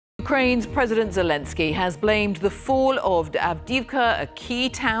Ukraine's President Zelensky has blamed the fall of Avdiivka, a key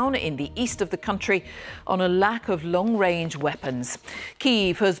town in the east of the country, on a lack of long-range weapons.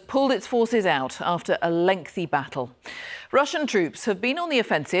 Kyiv has pulled its forces out after a lengthy battle. Russian troops have been on the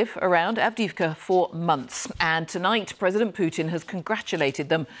offensive around Avdiivka for months, and tonight President Putin has congratulated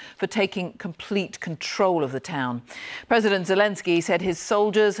them for taking complete control of the town. President Zelensky said his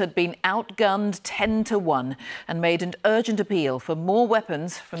soldiers had been outgunned 10-1 and made an urgent appeal for more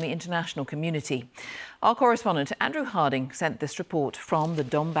weapons from the international community. Our correspondent Andrew Harding sent this report from the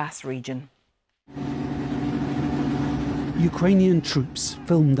Donbass region. Ukrainian troops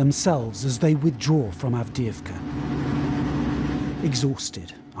filmed themselves as they withdraw from Avdiivka.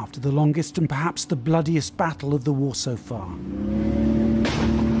 Exhausted after the longest and perhaps the bloodiest battle of the war so far.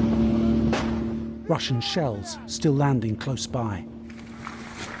 Russian shells still landing close by.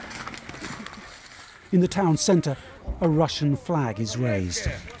 In the town centre, a Russian flag is raised.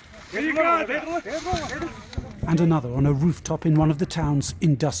 And another on a rooftop in one of the town's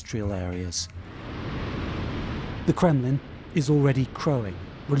industrial areas. The Kremlin is already crowing,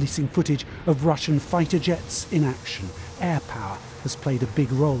 releasing footage of Russian fighter jets in action. Air power has played a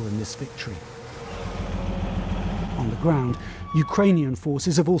big role in this victory. On the ground, Ukrainian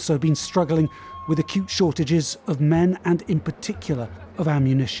forces have also been struggling with acute shortages of men and, in particular, of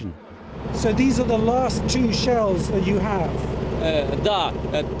ammunition. So these are the last 2 shells that you have?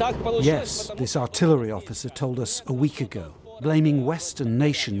 Yes, this artillery officer told us a week ago, blaming Western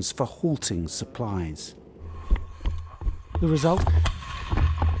nations for halting supplies. The result?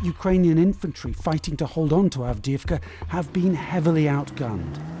 Ukrainian infantry fighting to hold on to Avdiivka have been heavily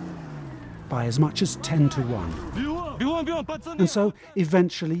outgunned by as much as 10-1. And so,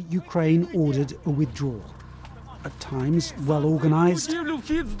 eventually, Ukraine ordered a withdrawal. At times, well organised,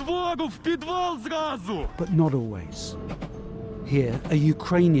 but not always. Here, a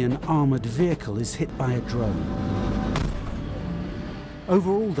Ukrainian armoured vehicle is hit by a drone.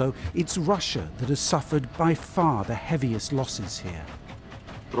 Overall, though, it's Russia that has suffered by far the heaviest losses here.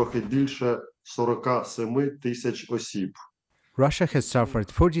 Russia has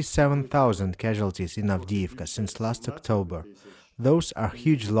suffered 47,000 casualties in Avdiivka since last October. Those are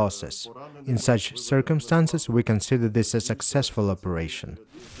huge losses. In such circumstances, we consider this a successful operation.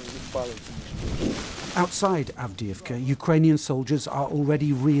 Outside Avdiivka, Ukrainian soldiers are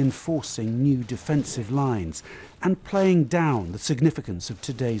already reinforcing new defensive lines and playing down the significance of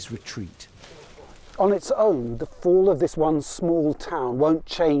today's retreat. On its own, the fall of this one small town won't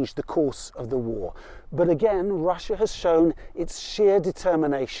change the course of the war. But again, Russia has shown its sheer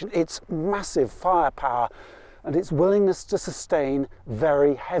determination, its massive firepower, and its willingness to sustain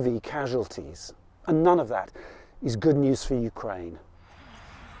very heavy casualties. And none of that is good news for Ukraine.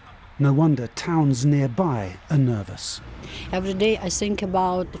 No wonder towns nearby are nervous. Every day I think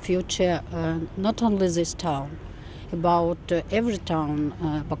about the future, not only this town, about every town,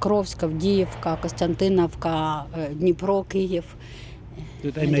 Покровськ, Авдіївка, Костянтиновка, Дніпро, Kyiv.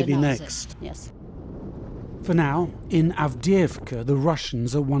 That they may be next. Yes. For now, in Avdiivka, the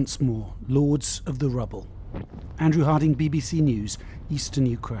Russians are once more lords of the rubble. Andrew Harding, BBC News, Eastern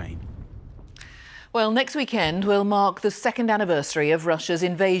Ukraine. Well, next weekend will mark the 2nd anniversary of Russia's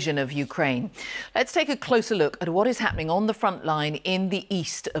invasion of Ukraine. Let's take a closer look at what is happening on the front line in the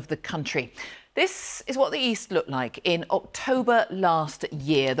east of the country. This is what the east looked like in October last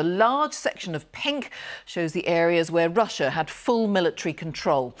year. The large section of pink shows the areas where Russia had full military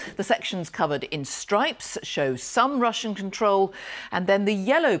control. The sections covered in stripes show some Russian control, and then the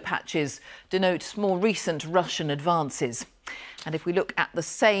yellow patches denote more recent Russian advances. And if we look at the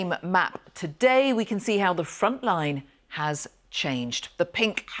same map today, we can see how the front line has changed. The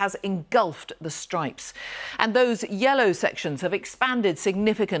pink has engulfed the stripes, and those yellow sections have expanded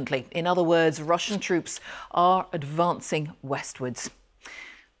significantly. In other words, Russian troops are advancing westwards.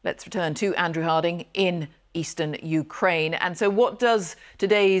 Let's return to Andrew Harding in eastern Ukraine. And so what does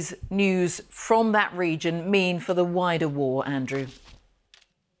today's news from that region mean for the wider war, Andrew?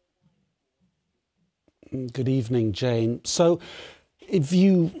 Good evening, Jane. So, if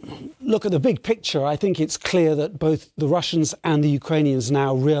you look at the big picture, I think it's clear that both the Russians and the Ukrainians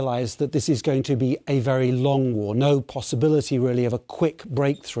now realise that this is going to be a very long war. No possibility really of a quick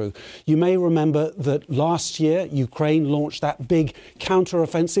breakthrough. You may remember that last year Ukraine launched that big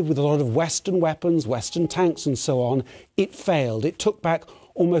counter-offensive with a lot of Western weapons, Western tanks and so on. It failed. It took back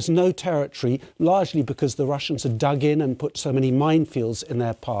almost no territory, largely because the Russians had dug in and put so many minefields in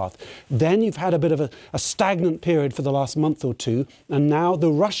their path. Then you've had a bit of a stagnant period for the last month or two, and now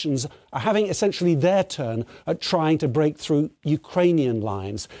the Russians are having essentially their turn at trying to break through Ukrainian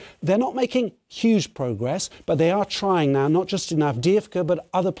lines. They're not making huge progress, but they are trying now, not just in Avdiivka, but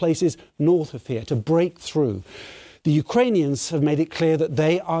other places north of here, to break through. The Ukrainians have made it clear that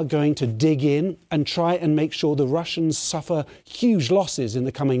they are going to dig in and try and make sure the Russians suffer huge losses in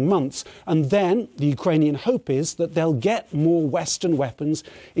the coming months. And then the Ukrainian hope is that they'll get more Western weapons,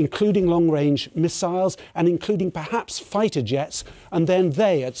 including long-range missiles and including perhaps fighter jets. And then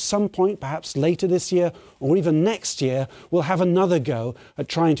they, at some point, perhaps later this year or even next year, will have another go at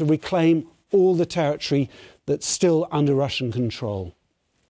trying to reclaim all the territory that's still under Russian control.